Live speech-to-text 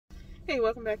Hey,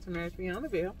 welcome back to Marriage Beyond the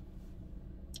Veil.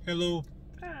 Hello.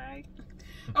 Hi.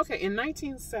 Okay, in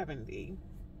 1970,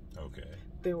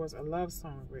 there was a love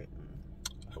song written.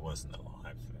 I wasn't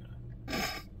alive then.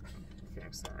 Okay,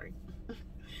 I'm sorry.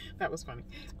 That was funny.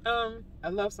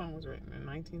 A love song was written in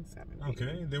 1970.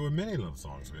 Okay, there were many love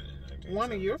songs written in 1970.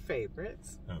 One of your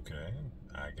favorites. Okay,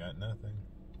 I got nothing.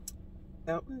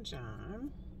 Elton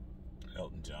John.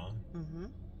 Elton John? Mm-hmm.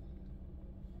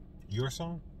 Your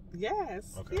song?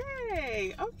 Yes. Okay.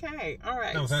 Yay. Okay. All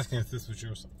right. No, I was asking if this was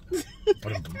your song.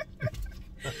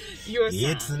 Your song.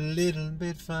 It's a little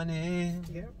bit funny.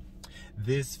 Yep.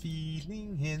 This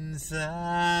feeling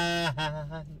inside.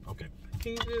 Okay.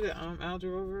 Can you do the Al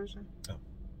Jarreau version? Oh.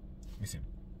 Let me see.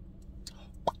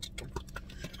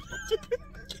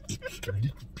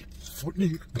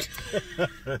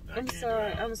 I'm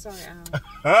sorry, Al.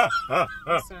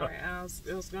 I'm sorry, Al.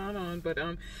 It was going on, but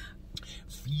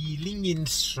feeling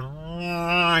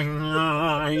inside,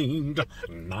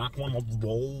 not one of the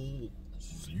balls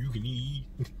you can eat.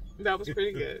 That was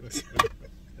pretty good.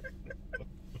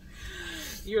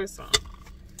 Your song.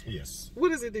 Yes.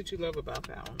 What is it that you love about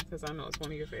that one? Because I know it's one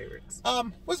of your favorites.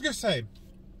 What's gonna say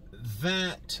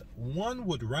that one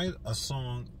would write a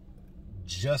song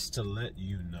just to let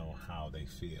you know how they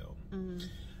feel. Mm-hmm.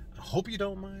 I hope you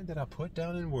don't mind that I put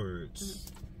down in words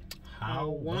how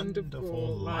wonderful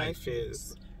life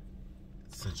is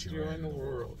since you're in the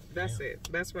world. That's it.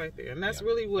 That's right there. And that's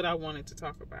really what I wanted to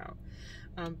talk about.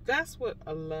 That's what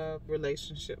a love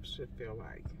relationship should feel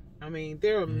like. I mean,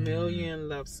 there are a million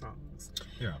love songs.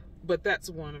 Yeah. But that's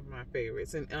one of my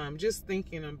favorites. And just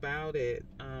thinking about it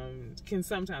can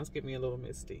sometimes get me a little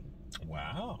misty.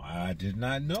 Wow. I did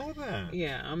not know that.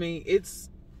 Yeah. I mean,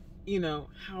 it's,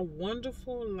 how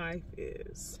wonderful life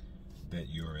is. That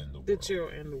you're in the world. That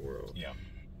you're in the world. Yeah.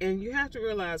 And you have to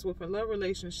realize with a love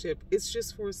relationship, it's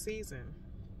just for a season.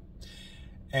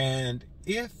 And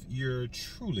if you're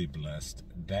truly blessed,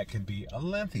 that can be a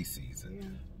lengthy season. Yeah.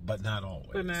 But not always.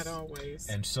 But not always.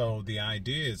 And so the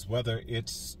idea is whether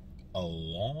it's a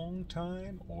long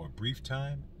time or a brief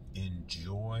time,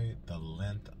 enjoy the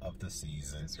length of the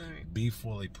season. That's right. Be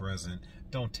fully present.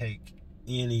 Don't take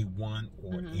anyone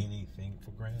or anything for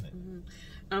granted.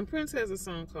 Prince has a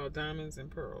song called Diamonds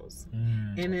and Pearls.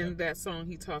 And in that song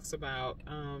he talks about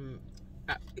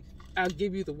I'll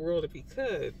give you the world if he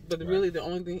could, but really the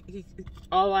only thing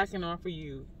all I can offer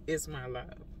you is my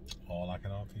love. All I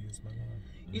can offer you is my love.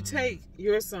 You take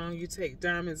your song, you take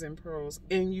Diamonds and Pearls,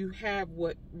 and you have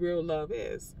what real love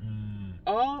is.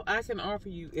 All I can offer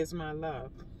you is my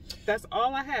love. That's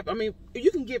all I have. I mean,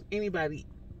 you can give anybody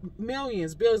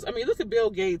millions, billions. I mean, look at Bill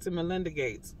Gates and Melinda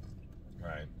Gates.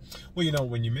 Right. Well,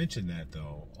 when you mentioned that,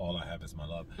 though, all I have is my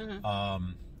love,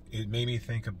 it made me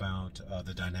think about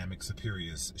the Dynamic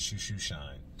Superiors, Shoo Shoo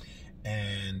Shine.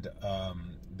 And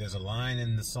there's a line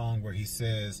in the song where he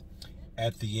says,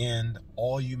 at the end,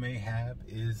 all you may have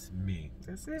is me.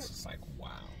 That's it. It's just like,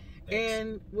 wow.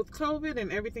 And with COVID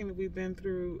and everything that we've been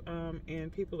through,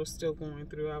 and people are still going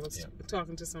through, I was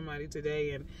talking to somebody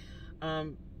today, and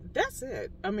that's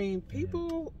it. I mean,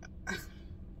 people...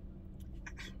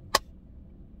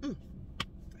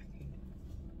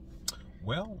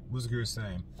 Well, what's good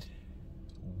saying?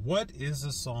 What is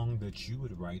a song that you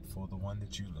would write for the one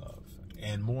that you love?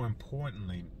 And more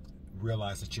importantly,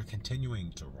 realize that you're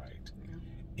continuing to write.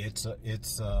 It's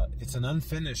an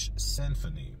unfinished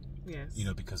symphony. Yes.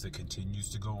 Because it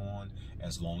continues to go on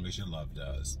as long as your love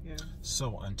does. Yeah.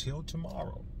 So until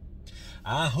tomorrow,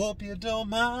 I hope you don't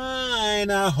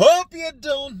mind. I hope you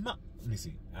don't mind. Let me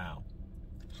see. Ow.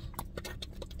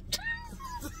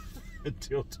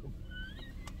 Until tomorrow.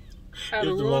 How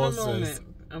to ruin a moment.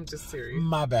 I'm just serious.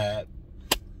 My bad.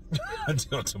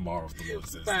 Until tomorrow, if the Lord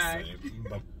says Bye. the same.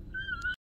 Bye.